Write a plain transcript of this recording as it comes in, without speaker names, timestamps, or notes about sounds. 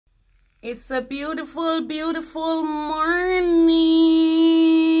It's a beautiful, beautiful morning.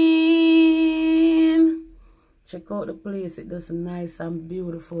 Check out the place. It does nice and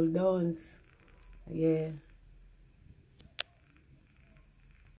beautiful dance. Yeah.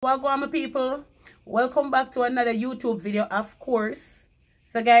 Welcome, my people. Welcome back to another YouTube video, of course.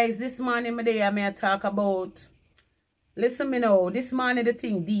 So, guys, this morning, I may talk about. Listen, me now. This morning, the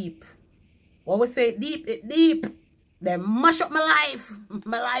thing deep. What we say deep, it deep. They mash up my life.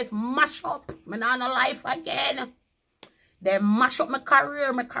 My life mash up. Me not no life again. They mash up my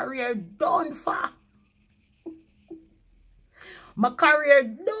career done for. My career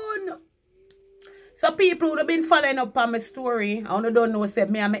done. So people who have been following up on my story, I don't know, say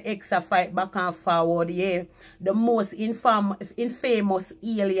me and my ex a fight back and forward, yeah. The most infamous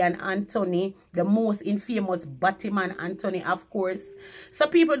alien Anthony, the most infamous Batman Anthony, of course. So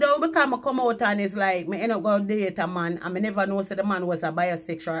people don't become come out and it's like, me end up going to date a man, and me never know say the man was a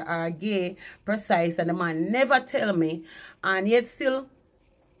bisexual or a gay, precise, and the man never tell me. And yet still,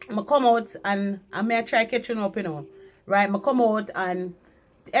 I come out and I may try catching up, you know. Right, I come out and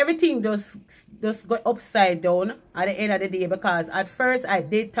everything just go upside down at the end of the day, because at first I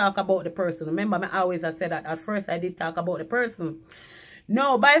did talk about the person. Remember, I always said that at first I did talk about the person.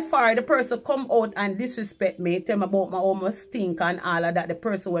 No, by far the person come out and disrespect me, tell me about my own stink and all of that. The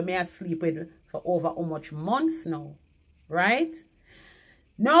person where me I sleep with for over how much months now, right?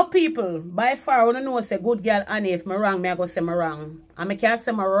 No, people, by far, I don't know say good girl Annie, if me wrong, me I go say me wrong. And me can't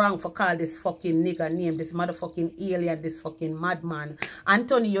say me wrong for call this fucking nigga name, this motherfucking alien, this fucking madman.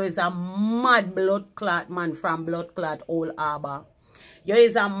 Antonio is a mad blood clot man from blood clot Old Harbor. You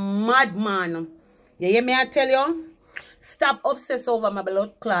is a madman. You hear me I tell you? Stop obsess over my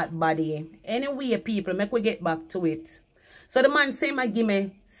blood clot body. Anyway, people, make we get back to it. So the man say me give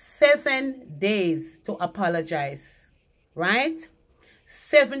me 7 days to apologize. Right?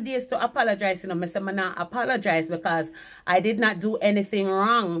 7 days to apologize. You know, I say I not apologize because I did not do anything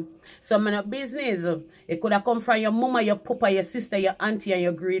wrong. So I'm not business. It could have come from your mama, your papa, your sister, your auntie, and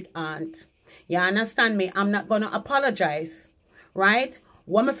your great aunt. You understand me? I'm not gonna apologize. Right?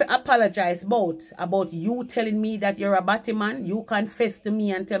 What am I apologize about you telling me that you're a Batman? You confess to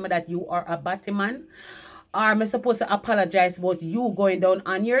me and tell me that you are a Batman? Or am I supposed to apologize about you going down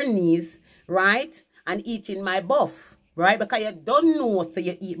on your knees, right? And eating my buff? Right? Because you don't know so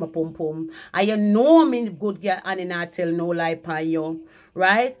you eat my pum pum. And you know me good girl and not tell no lie upon you.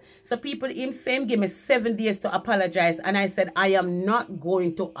 Right? So people him same give me 7 days to apologize. And I said I am not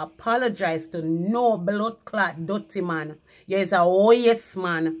going to apologize to no blood clot dirty man. You is a waste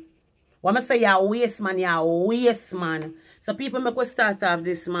man. When I say you're a waste man, you're a waste man. So people make us start off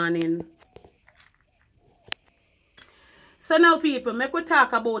this morning. So now people, make we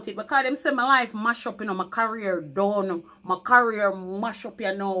talk about it because them say my life mash up, you know, my career done, my career mash up,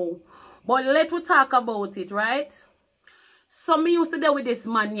 you know. But let we talk about it, right? So me used to deal with this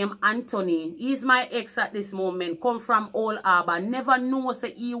man named Anthony. He's my ex at this moment, come from Old Harbor. Never know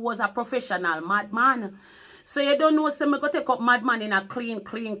say he was a professional madman. So you don't know say me go take up madman in a clean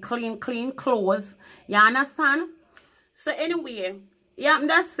clothes. You understand? So anyway, yeah,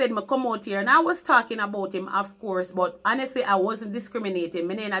 that said, me come out here and I was talking about him, of course, but honestly, I wasn't discriminating.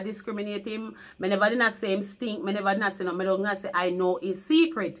 I didn't discriminate him. I never did say him stink. I never did say no. I don't say I know his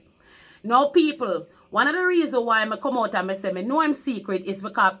secret. Now, people, one of the reasons why I come out and I say I know him secret is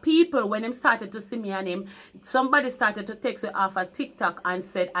because people, when them started to see me and him, somebody started to text me off of TikTok and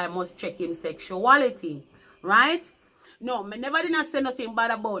said I must check him sexuality, right? No, I never did not say nothing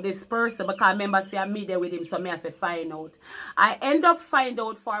bad about this person because I remember say I meet there with him, so I have to find out. I end up find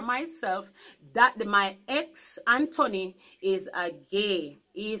out for myself that my ex Anthony is a gay.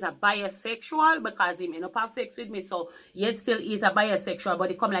 He is a bisexual because he may not have sex with me, so yet still he's a bisexual, but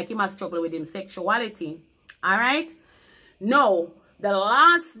he come like he must struggle with him sexuality. Alright? No, the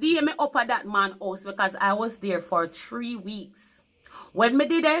last day I up at that man house because I was there for 3 weeks. When me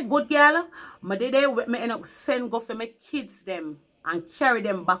did it, good girl, me did it, me end up send go for my kids them and carry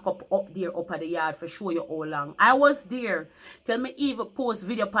them back up there up at the yard for show you how long. I was there. Tell me even post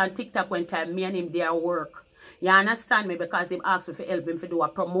video on TikTok when time me and him there work. You understand me? Because him asked me to help him to do a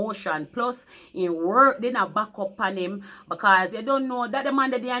promotion. Plus, in work, they not back up on him because you don't know that the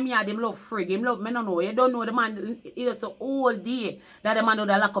man that they am here, him love frig. Him love, me no know. You don't know the man, it's a whole day that the man do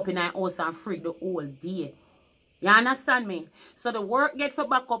the lock up in our house and frig the whole day. You understand me? So the work get for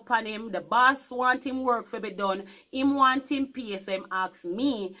back up on him. The boss want him work for be done. Him want him pay. So him ask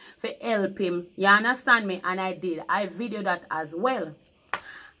me for help him. You understand me? And I did. I video that as well.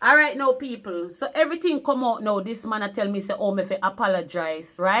 Alright now people. So everything come out now. This man tell me say, oh, me for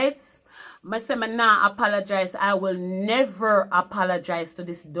apologize. Right? I say me not apologize. I will never apologize to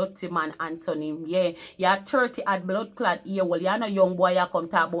this dirty man, Anthony. Yeah, you're 30 at blood clot here. Well, you're not young boy. You come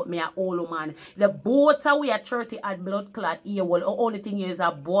talk about me, a old man. The both of we are 30 at blood clot here. Well, the only thing is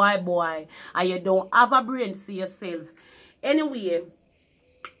a boy, and you don't have a brain to yourself. Anyway,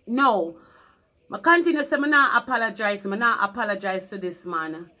 no. I continue to say I not apologize. I not apologize to this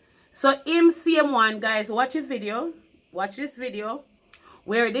man. So him same one, guys, watch the video. Watch this video.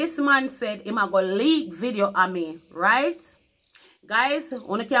 Where this man said him a go leak video of me, right? Guys,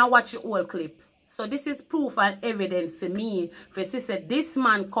 you can watch the whole clip. So this is proof and evidence to me for say this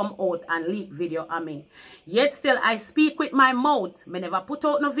man come out and leak video of me. Yet still I speak with my mouth. Me never put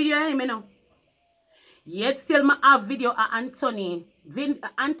out no video of him, you know. Yet still I have video of Anthony.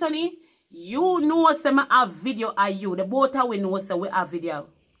 Anthony, you know say I have video of you. The both of we know say we have video.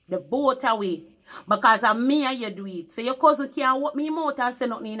 The both of we. Because of me and you do it. So your cousin can't walk me out and say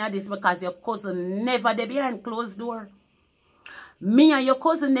nothing in this because your cousin never there behind closed door. Me and your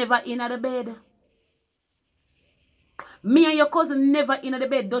cousin never in the bed. Me and your cousin never in the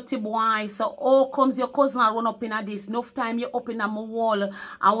bed, dirty boy. So how comes your cousin run up in this? Enough time you open my wall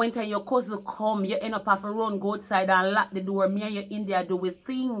and when time your cousin come, you end up have to run, go outside and lock the door. Me and you in there do a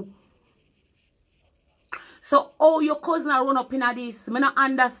thing. So how your cousin run up in this? Me not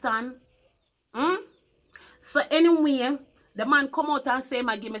understand. So anyway, the man come out and say,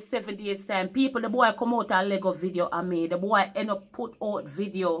 "I give me 7 days time." People, the boy come out and Lego video of me. The boy end up put out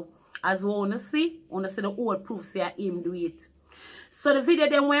video. As we wanna see the whole proof say him do it. So the video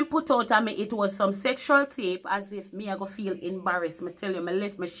then when put out of me, it was some sexual tape as if me I go feel embarrassed. Me tell you, me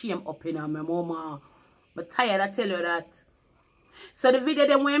left my shame up in my mama. But tired, I tell you that. So the video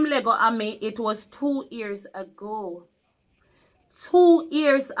then when Lego of me, it was 2 years ago. 2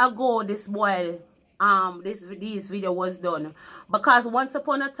 years ago, this boy, this video was done. Because once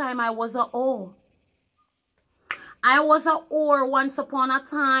upon a time, I was a whore. I was a whore once upon a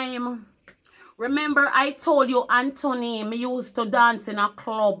time. Remember, I told you, Anthony, me used to dance in a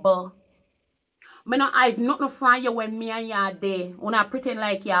club. Me not hide nothing from you when me and you are there. When I pretend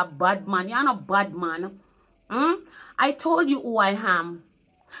like you're a bad man. You're not a bad man. I told you who I am.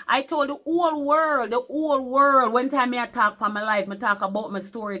 I told the whole world, when time I talk for my life, I talk about my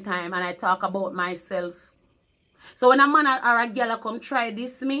story time and I talk about myself. So when a man or a girl come try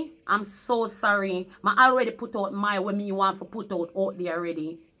this me, I'm so sorry. I already put out my when me want to put out there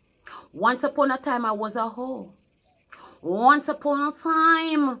already. Once upon a time, I was a hoe. Once upon a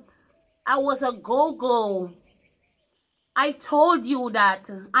time, I was a go-go. I told you that,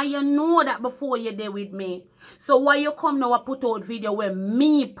 and you know that before you're there with me. So why you come now and put out video where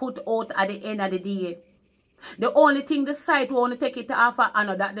me put out at the end of the day? The only thing the site want to take it off of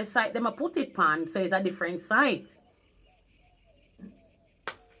another that the site them put it on, so it's a different site.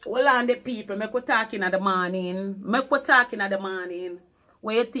 Well, on the people, make we talking at the morning. Make we talking at the morning.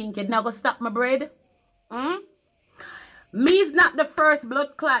 What you think? You're not gonna stop my bread? Me is not the first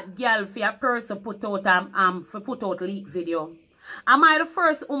blood clot girl for a person put out leak video. Am I the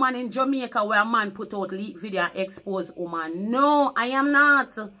first woman in Jamaica where a man put out leak video and expose woman? No, I am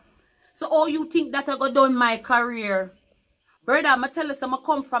not. So how you think that I go down my career? Brother, I tell you some I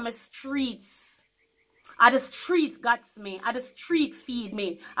come from the streets. The street got me. The street feed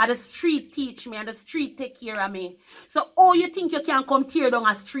me. The street teach me. And the street take care of me. So how you think you can come tear down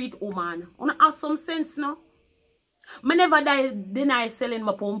a street woman? You have some sense, no? I never deny selling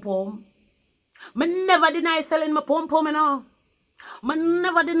my pom-pom. I never deny selling my pom-pom, you know. I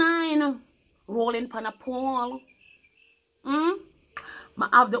never deny rolling pan a pole. I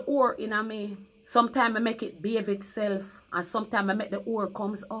have the ore in me. Sometimes I make it behave itself. And sometimes I make the ore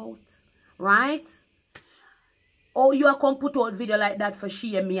comes out. Right? Oh, you are come put out video like that for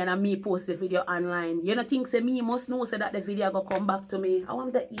shame me and me post the video online. You don't think say me must know say that the video go come back to me. I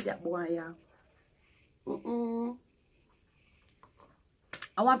want to eat that boy, yeah.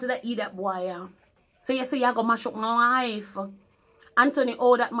 I want to eat that boy, yeah. So you say you go mash up my life. Anthony,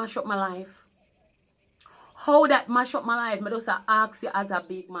 how that mash up my life? How that mash up my life? I just ask you as a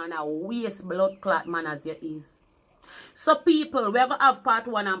big man, a waste blood clot man as you is. So people, we're going to have part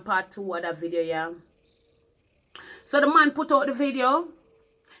 1 and part 2 of the video, yeah. So the man put out the video.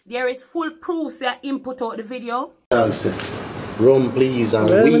 There is full proof that him put out the video. Rum, please, and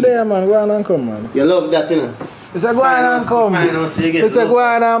weed. weed. There, man. Go on and come, man. You love that, you know? It's a go on and come. It's a go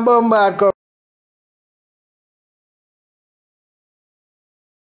on and bomb come.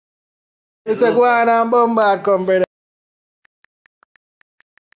 It's a go on and bomb come, brother.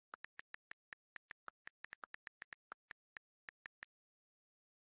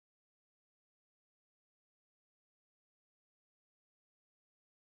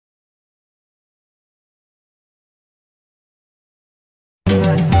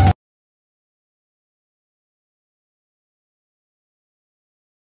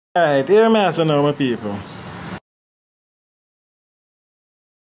 Alright, hear me also now, my people.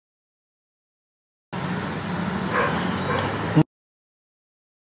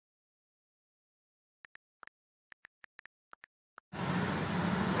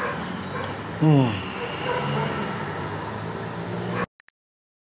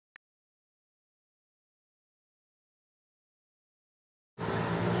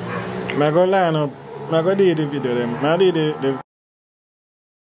 I go line up, I go do the video them. I do the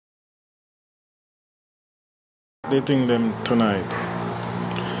thing them tonight.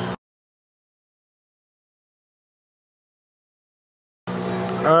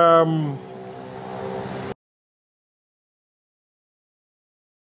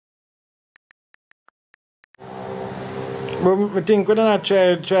 But I think we're not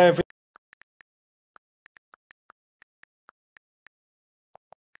try to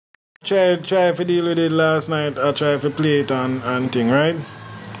deal with it last night. I try to play it and thing, right?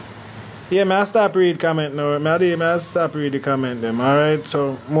 Yeah, I stop read comment now. I stop read the comment them, alright?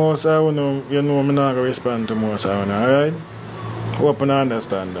 So most I know you know I'm not gonna respond to most I know, alright? Hope you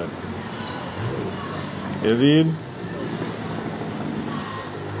understand that. You see it?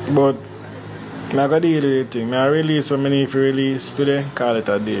 But I gotta deal with the thing. I release what I need to release today, call it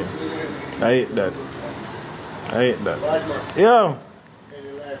a day. I hate that. Yo!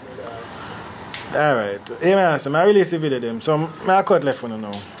 Alright. Hey man, so I release the video them. So I cut left one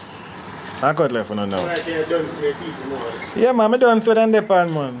now. Yeah man, I done so then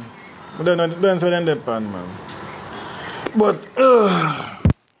depend man. I done so then depend man. But I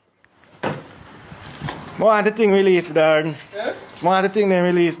want the thing released, dog. Yeah? I want the thing then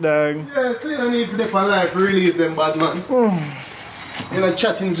released, dog. Yeah, so you don't need to depend life to release them bad man. You know,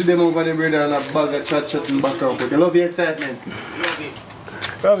 chatting with them over the brother and a bag of chatting back up. But you love the excitement.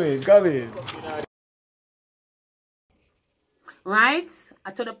 Come in. Right?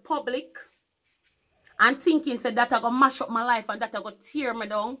 To the public. And thinking said that I go mash up my life and that I go tear me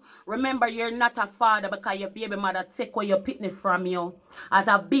down. Remember, you're not a father because your baby mother take away your pitney from you. As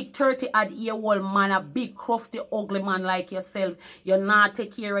a big 30-odd-year-old man, a big crufty ugly man like yourself, you not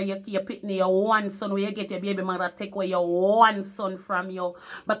take care of your pitney, your one son. When you get your baby mother take away your one son from you.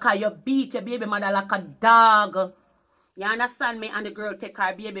 Because you beat your baby mother like a dog. You understand me? And the girl take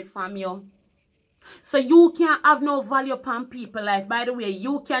her baby from you. So you can't have no value upon people's life. By the way,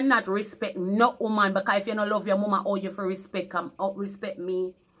 you cannot respect no woman because if you don't love your mama, how you for respect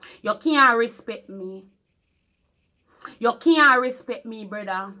me? You can't respect me. You can't respect me,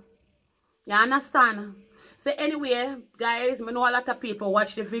 brother. You understand? So anyway, guys, I know a lot of people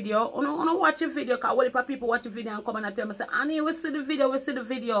watch the video. I don't watch the video because a lot of people watch the video and come and tell me, say, Annie, we see the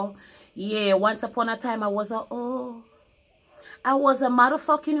video. Yeah, once upon a time I was a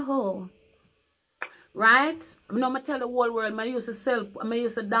motherfucking hoe. Right? I know I tell the whole world, I used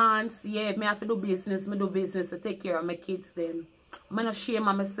to dance, yeah, I have to do business to take care of my kids then. I'm not shame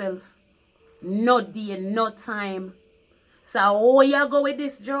of myself. No day, no time. So how you go with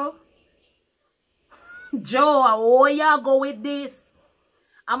this, Joe? Joe, how you go with this?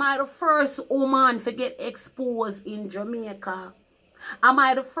 Am I the first woman to get exposed in Jamaica? Am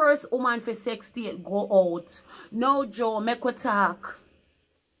I the first woman for sex date go out? No, Joe, make we talk.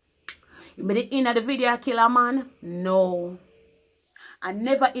 You made it in the video kill a man? No. I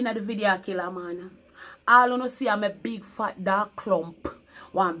never in the video kill a man. All you see I'm a big fat dark clump.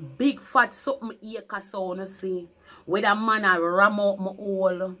 One big fat something acre so you see. With a man I ram out my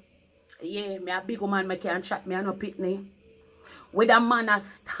hole. Yeah, me a big woman me can't chat me no pitney. With a man I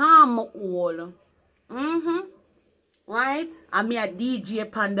storm my hole. Right? And me a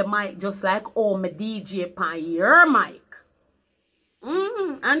DJ pan the mic just like me DJ pan your mic.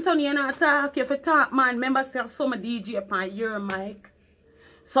 Anthony, you not talk. If you talk, man, remember say some DJ upon your mic.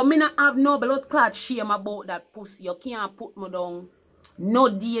 So me not have no blood clot shame about that pussy. You can't put me down. No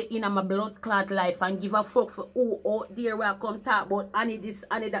day in my blood clot life and give a fuck for who out there where I come talk about Annie this,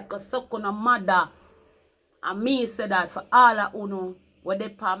 Annie that can suck on a mother. And me say that for all of you know, what they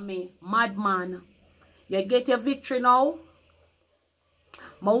pan me, madman. You get your victory now.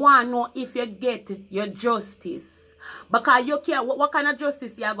 I want to know if you get your justice. Because you care what kind of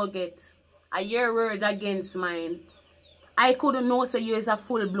justice you go get? A your word against mine. I couldn't know so you is a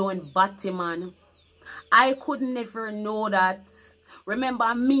full-blown batty man. I could never know that.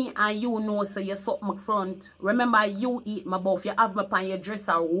 Remember me and you know so you suck my front. Remember you eat my buff. You have me upon your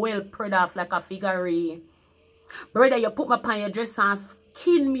dresser well spread off like a figure. Brother, you put me upon your dresser and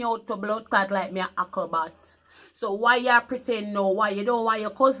skin me out to blood clot like me an acrobat. So why you pretend no? Why you don't want your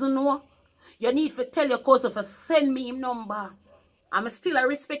cousin know? You need to tell your cousin to send me him number. I'm still I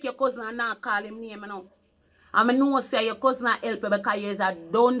respect your cousin and not call him name, you know. I mean, no say your cousin not help you because you a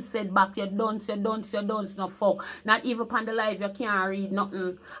don't sit back, you don't no fuck. Not even upon the life you can't read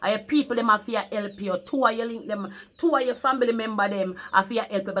nothing. And your people them have to help you. Two of your link them, two of your family member them have to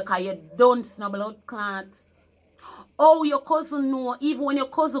help you because you don't no blood clot. Oh, your cousin know, even when your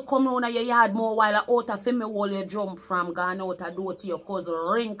cousin come round and your yard more while out of me wall you jump from, gone out a do to your cousin,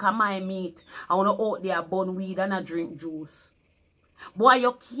 ring my meat. I wanna out there bun weed and a drink juice. Boy,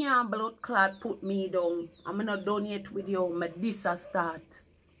 you can't blood clot put me down. I'm not done yet with you. My this a start.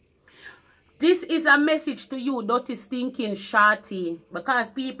 This is a message to you, dirty stinking shorty. Because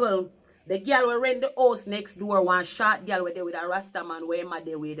people, the girl will rent the house next door, one short girl with a Rasta man, where am I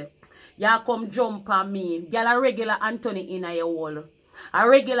there with? Y'all come jump on me. Girl a regular Anthony in your wall. A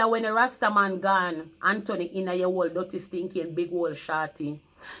regular when the Rasta man gone, Anthony in your wall, dirty stinking big wall shorty.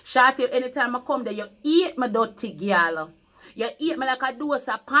 Shorty, anytime I come there, you eat my dirty girl. You eat me like I do a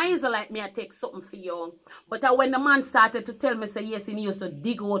pies like me, I take something for you. But when the man started to tell me, say, yes, he used to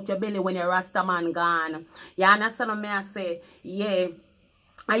dig out your belly when your Rasta man gone. You understand me? I say, yeah.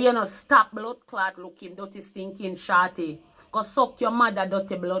 And you know, stop blood clot looking, dirty stinking shorty. Go suck your mother,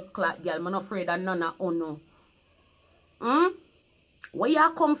 dirty blood clot girl. I'm not afraid of none of you. Why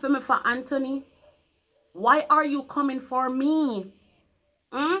you come for me for, Anthony? Why are you coming for me?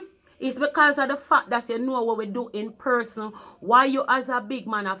 It's because of the fact that you know what we do in person. Why you as a big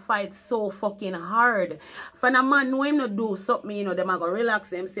man a fight so fucking hard? For a man know him not do something, you know, them a go relax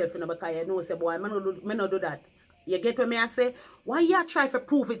themselves, you know, because you know, say, boy, me no do that. You get what me I say? Why you try to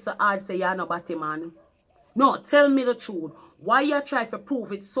prove it so hard, say you're nobody, man? No, tell me the truth. Why you try to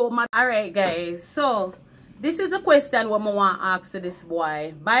prove it so much? Alright, guys, so this is the question what I want to ask to this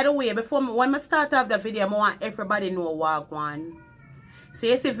boy. By the way, when I start off the video, I want everybody know what I want. So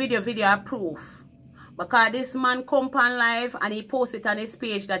you see video proof. Because this man come on live and he posted on his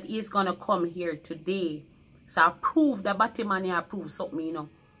page that he's gonna come here today. So I prove the Batman here prove something, you know.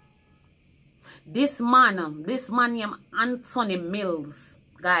 This man named Anthony Mills.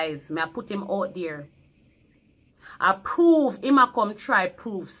 Guys, may I put him out there. I prove him a come try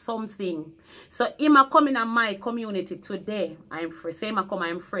prove something. So him a come in my community today. I'm free. Say him a come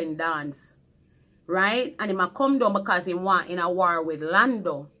I'm friend dance. Right? And he might come down because he want in a war with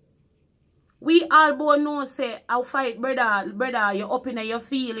Lando. We all both know say, I'll fight, brother, you're up in your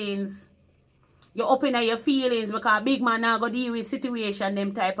feelings. You're up in your feelings because big man now go deal with situation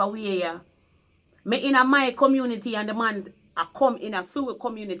them type of way. Yeah. Me in a my community and the man I come in a full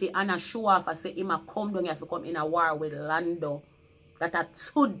community and I show off I say him a come down if you come in a war with Lando. That are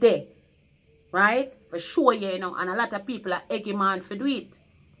today. Right? For sure, you know, and a lot of people are egging man for do it.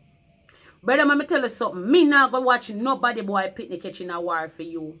 Brother, let me tell you something. Me not go watch nobody boy picnic catching a war for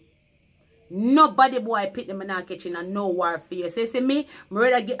you. Nobody boy picnic me not catching a no war for you. Say me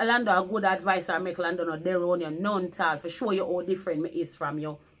rather get Lando a good advice or make Lando no there on you. None tal. For sure you all different me is from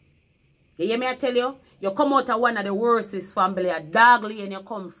you. You hear me I tell you? You come out of one of the worstest family, a dog lane you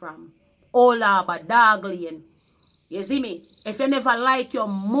come from. All about dog lane. You see me? If you never like your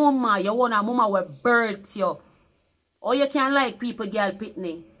mama, you want a mama will birth you. Or you can't like people girl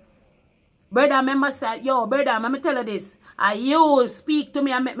picnic. Brother, remember say, yo, brother, let me tell you this. You speak to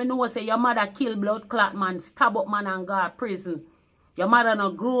me and make me know say your mother kill blood clot man, stab up man and go to prison. Your mother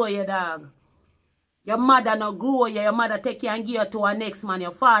no grow you, dog. Your mother no grow you. Your mother take you and give you to a next man.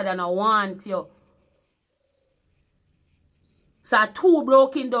 Your father no want you. So a two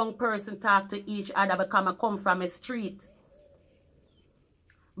broken down person talk to each other because I come from a street.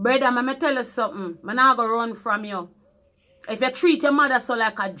 Brother, let me tell you something. I'm not going to run from you. If you treat your mother so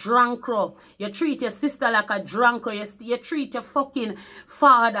like a drunk crow, you treat your sister like a drunk crow, you treat your fucking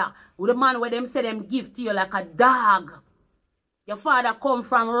father with the man where them say them give to you like a dog. Your father come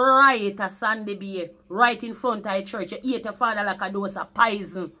from right a Sunday Bay, right in front of the church. You eat your father like a dose of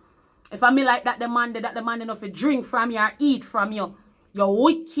poison. If I mean like that the man enough to drink from you or eat from you, you're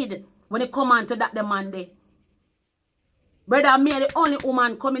wicked when it come on to that the man. Brother, me the only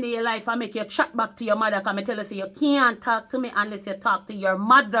woman coming in your life and make you chat back to your mother because I tell you, say you can't talk to me unless you talk to your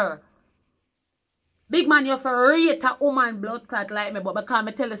mother. Big man, you have to rate a woman blood clot like me, but because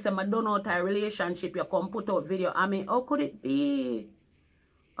I tell you, say I don't know a relationship, you come put out video. I mean, how could it be?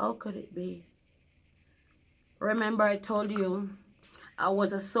 How could it be? Remember I told you, I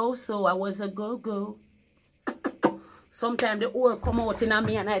was a so-so, I was a go-go. Sometimes the oil come out in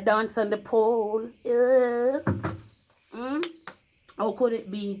me and I dance on the pole. How could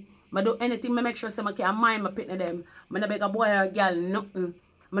it be? I do anything to make sure I can mind my pitney them. I don't beg a boy or a girl nothing.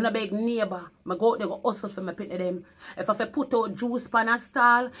 I don't beg neighbor. I go out there go hustle for my pitney them. If I put out juice pan a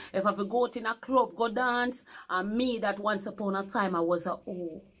stall, if I go out in a club, go dance, and me that once upon a time I was a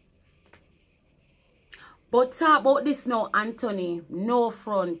oh. But talk about this now, Anthony. No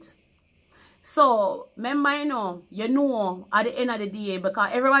front. So, remember, you know, at the end of the day, because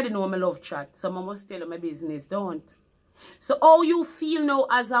everybody know me love chat, so I must tell you my business, don't. So, how you feel now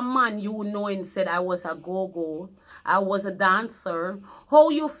as a man, you know, and said I was a go-go, I was a dancer. How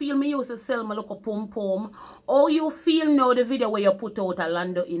you feel me used to sell my local pom-pom. How you feel now the video where you put out a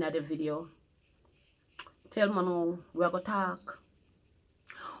Lando in the video. Tell me now, we're going to talk.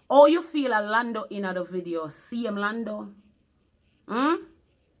 How you feel a Lando in the video? See him Lando?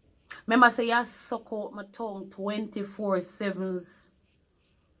 Remember say you suck out my tongue 24/7.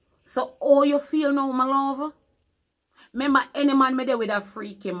 So how you feel now, my love? Remember any man me there with a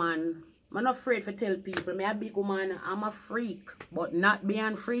freaky man. I'm not afraid to tell people. Me a big woman, I'm a freak. But not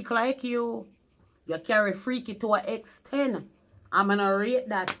being freak like you. You carry freaky to an extent. I'm gonna rate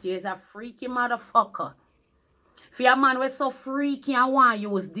that. You's a freaky motherfucker. If you're a man was so freaky and want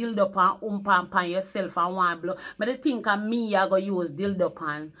use dildo pan yourself and want blow. But they think of me I go use dildo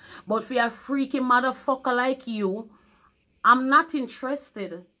pan. But if you're a freaky motherfucker like you, I'm not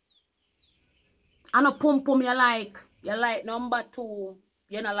interested. And a pum pum you like number 2.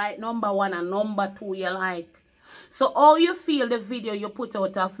 You know like number 1 and number 2 you like. So how you feel the video you put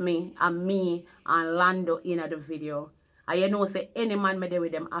out of me and Lando in the video. And you know say any man me there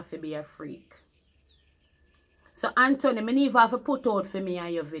with them have to be a freak. So Anthony, me never have to put out for me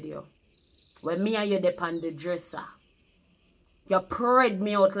on your video. When me and you depend the dresser. You spread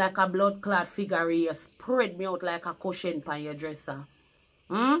me out like a blood clot figure. You spread me out like a cushion on your dresser.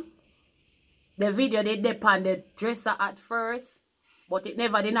 The video they depend the dresser at first. But it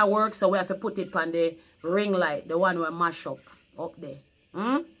never didn't work, so we have to put it on the ring light. The one we mash up there.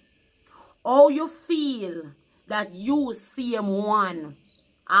 How you feel that you see him one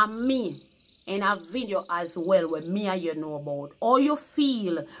and me in a video as well with me and you know about. How you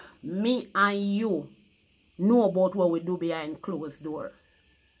feel me and you know about what we do behind closed doors.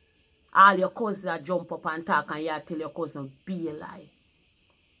 All your cousins jump up and talk and you tell your cousin be a lie.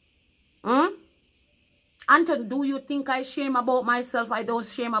 Anton, do you think I shame about myself? I don't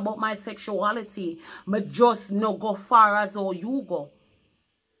shame about my sexuality. But just no go far as how you go.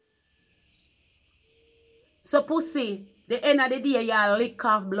 So pussy, the end of the day, you lick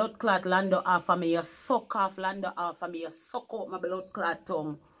off blood clot Lando off of me. You suck off Lando off of me. You suck out my blood clot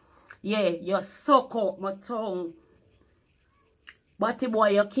tongue. Yeah, you suck out my tongue. But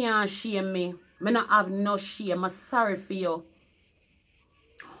boy, you can't shame me. I don't have no shame. I'm sorry for you.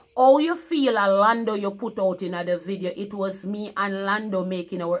 How you feel a Lando you put out in the video? It was me and Lando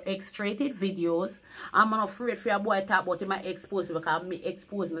making our X-rated videos. I'm not afraid for your boy talk about him expose me because I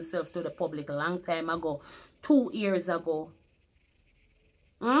exposed myself to the public a long time ago. 2 years ago.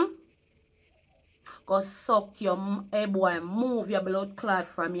 Go suck your boy, move your blood clot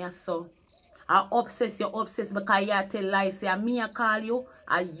from your so. I obsess because you tell lies. Say me I call you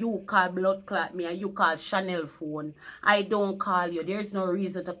and you call blood clot me and you call Chanel phone. I don't call you. There's no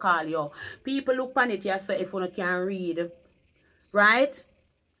reason to call you. People look on it so if you can read. Right?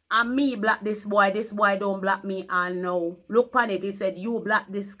 And me block this boy don't block me and no. Look on it, he said you block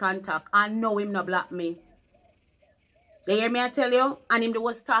this contact and no him not block me. You hear me I tell you? And him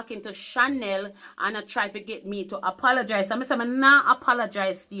was talking to Chanel and I try to get me to apologize. I say I not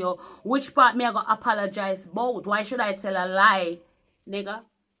apologize to you. Which part me I go apologize about? Why should I tell a lie, nigga?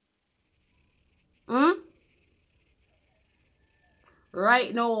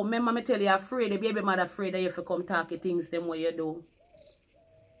 Right now, remember me tell you afraid the baby mother afraid that you have come talking things them what you do.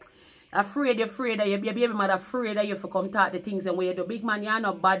 Afraid that your baby mother afraid that you come talk the things and what you do. Big man, you're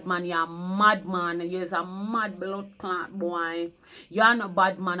not bad man, you're a mad man. You're a mad blood clot boy. You're not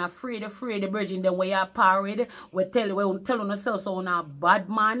bad man. Afraid the virgin them where you're parried. We tell yourself so you're a bad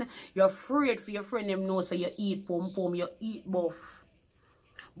man. You're afraid for your friend them know so you eat pom you eat buff.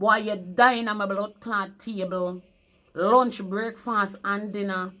 Boy, you're dying on my blood clot table. Lunch, breakfast and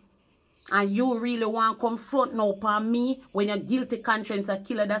dinner. And you really want to confront now upon me when you're guilty conscience a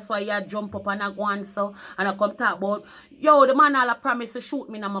killer. That's why you jump up and I go on so. And I come talk about, yo, the man all promise to shoot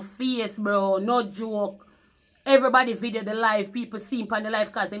me in my face, bro. No joke. Everybody video the live. People see him on the live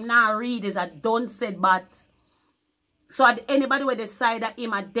because him now read is a done said but. So anybody where decide that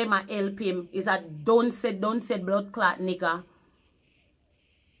him and them help him is a done said blood clot nigga.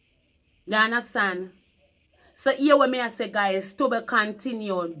 You understand? So here what me I say guys, to be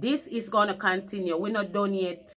continue. This is gonna continue. We're not done yet.